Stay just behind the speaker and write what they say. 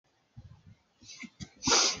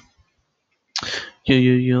Yo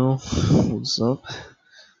yo yo, what's up?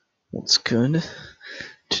 What's good?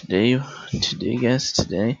 Today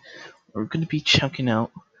we're gonna be checking out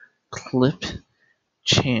clipchamp.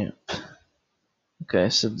 Okay,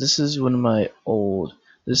 so this is one of my old.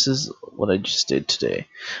 This is what I just did today,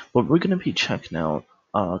 but we're gonna be checking out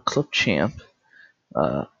clipchamp,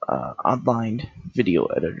 online video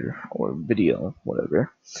editor or video whatever.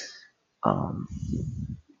 Um,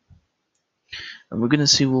 and we're gonna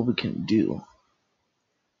see what we can do.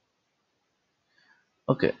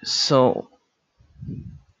 Okay, so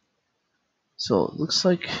it looks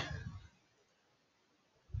like.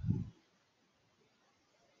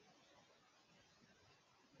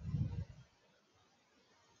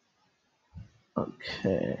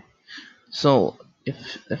 Okay, so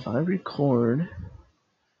if I record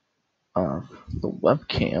the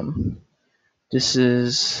webcam, this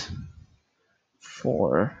is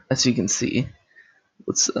for, as you can see,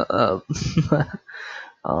 what's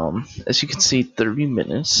as you can see, 30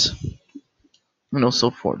 minutes, and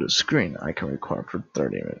also for the screen I can record for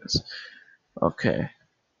 30 minutes. Okay,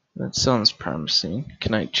 that sounds promising.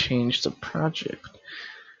 Can I change the project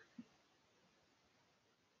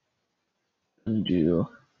and do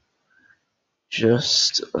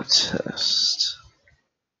just a test?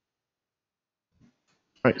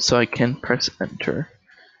 Alright, so I can press enter.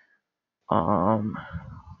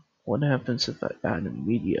 What happens if I add a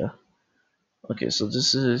media? Okay, so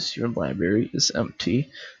this is your library is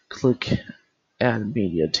empty. Click add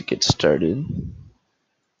media to get started.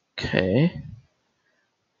 Okay.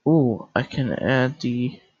 Ooh, I can add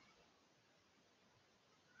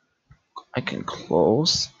I can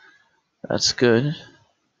close. That's good.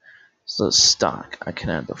 So stock, I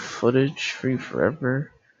can add the footage, free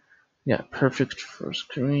forever. Yeah, perfect for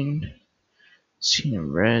screen. Seen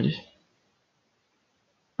in red.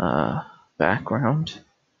 Background.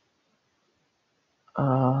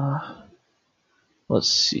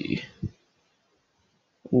 Let's see.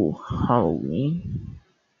 Ooh, Halloween.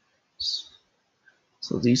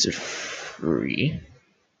 So these are free.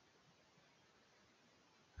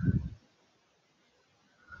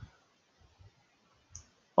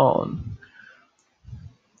 Oh,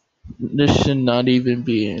 this should not even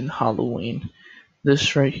be in Halloween.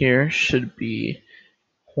 This right here should be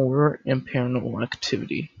horror and paranormal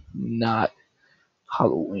activity, not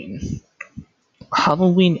Halloween.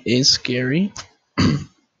 Halloween is scary,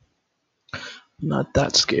 not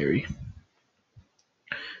that scary.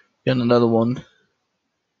 Got another one.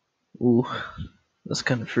 Ooh, that's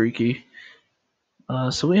kind of freaky.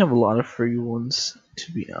 So we have a lot of free ones.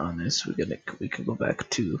 To be honest, we can go back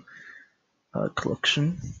to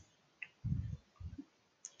collection.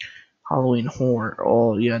 Halloween horror.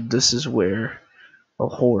 Oh yeah, this is where a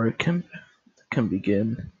horror can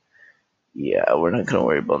begin. Yeah, we're not gonna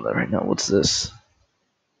worry about that right now. What's this?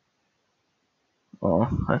 Oh,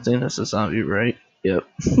 I think that's a zombie, right? Yep.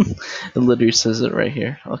 It literally says it right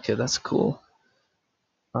here. Okay, that's cool.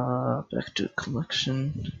 Back to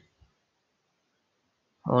collection.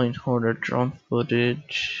 Halloween horror drone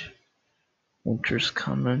footage. Winter's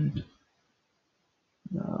coming.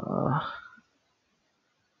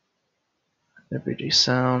 Everyday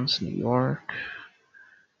sounds. New York.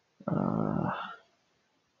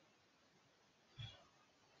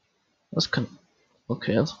 Let's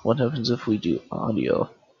okay. What happens if we do audio?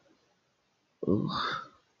 Ooh.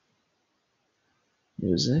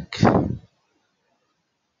 Music.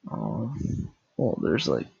 Well, there's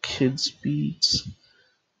like kids beats.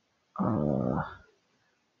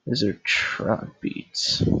 These are trap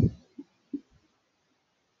beats.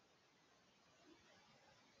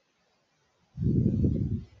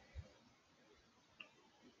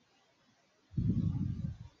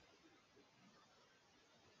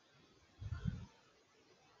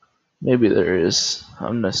 Maybe there is.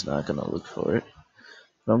 I'm just not gonna look for it.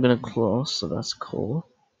 But I'm gonna close, so that's cool.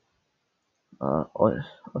 Oh,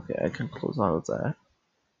 okay, I can close out of that.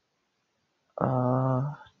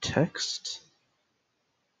 Text.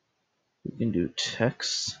 We can do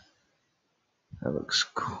text. That looks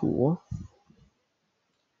cool.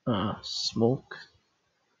 Smoke.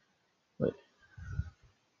 Wait.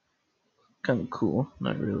 Kind of cool.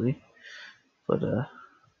 Not really. But,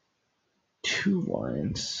 2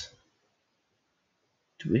 lines.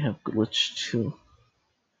 Do we have glitch 2?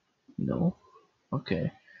 No?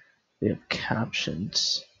 Okay. We have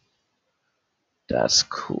captions. That's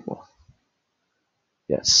cool.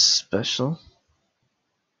 Got special.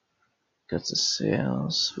 Got the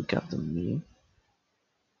sales. We got the meme.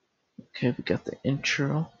 Okay, we got the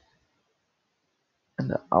intro. And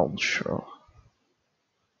the outro.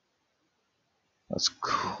 That's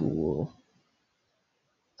cool.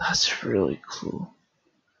 That's really cool.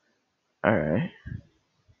 Alright.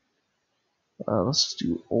 Let's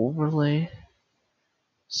do overlay.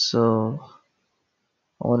 So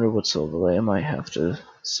I wonder what's overlay. I might have to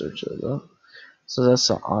search it up. So that's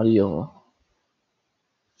the audio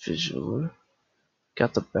visual.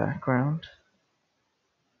 Got the background.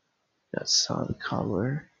 Got solid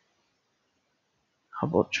color. How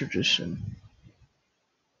about tradition?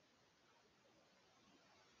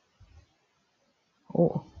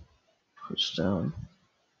 Oh, push down.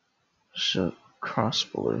 Show cross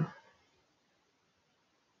blur.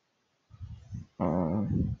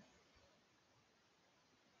 Um,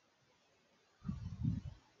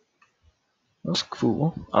 that's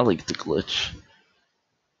cool. I like the glitch.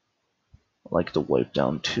 I like the wipe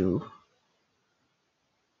down too.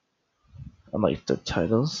 I like the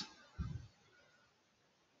titles.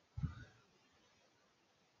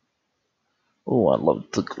 Oh, I love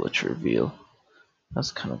the glitch reveal.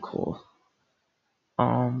 That's kind of cool.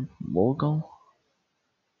 Logo.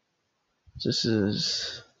 This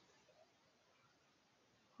is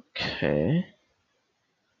okay.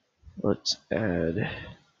 Let's add.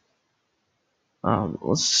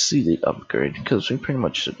 Let's see the upgrade because we pretty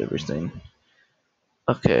much did everything.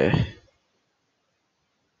 Okay.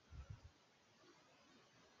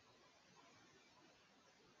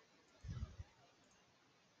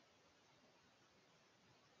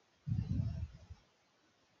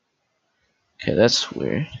 Okay, that's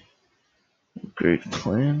weird. Great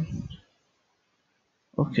plan.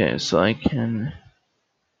 Okay, so I can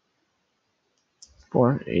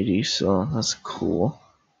 480, so that's cool.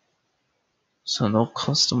 So no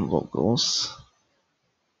custom logos.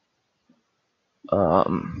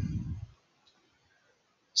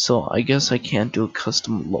 So I guess I can't do a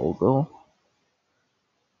custom logo.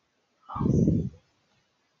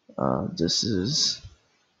 This is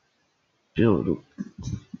build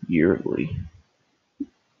yearly.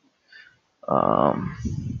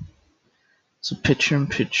 So picture in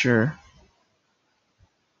picture.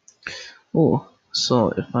 Oh, so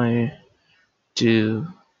if I do,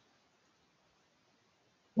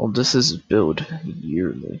 well, this is build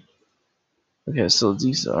yearly. Okay, so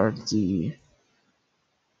these are the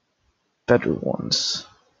better ones.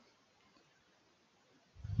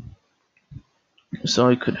 So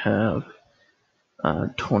I could have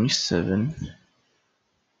 27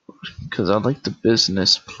 because I like the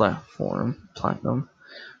business platform platinum.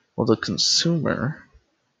 Well, the consumer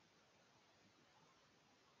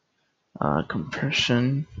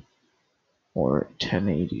compression or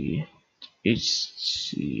 1080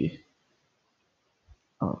 HC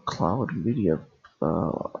cloud media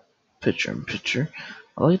picture in picture.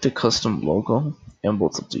 I like the custom logo in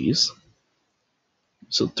both of these.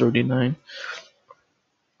 So 39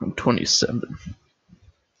 and 27.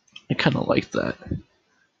 I kind of like that.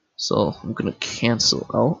 So I'm gonna cancel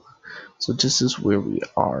out. So this is where we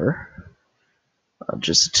are.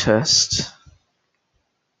 Just test.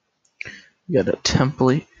 We got a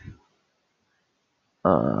template.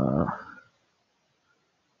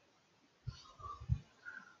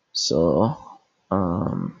 So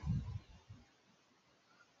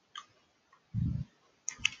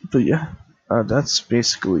but yeah, that's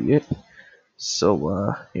basically it.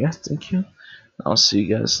 So yeah, thank you. I'll see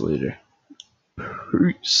you guys later.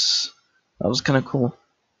 Peace. That was kind of cool.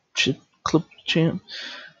 Clipchamp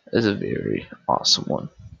is a very awesome one,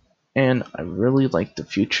 and I really like the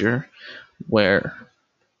feature where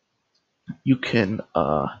you can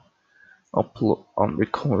upload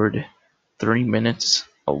record 30 minutes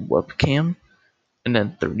of webcam and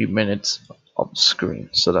then 30 minutes of screen.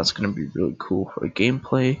 So that's gonna be really cool for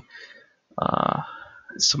gameplay,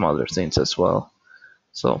 some other things as well.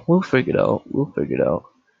 So we'll figure it out.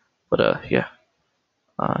 But yeah,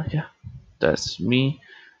 yeah, that's me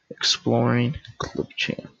exploring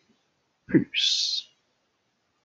clipchamp. Peace.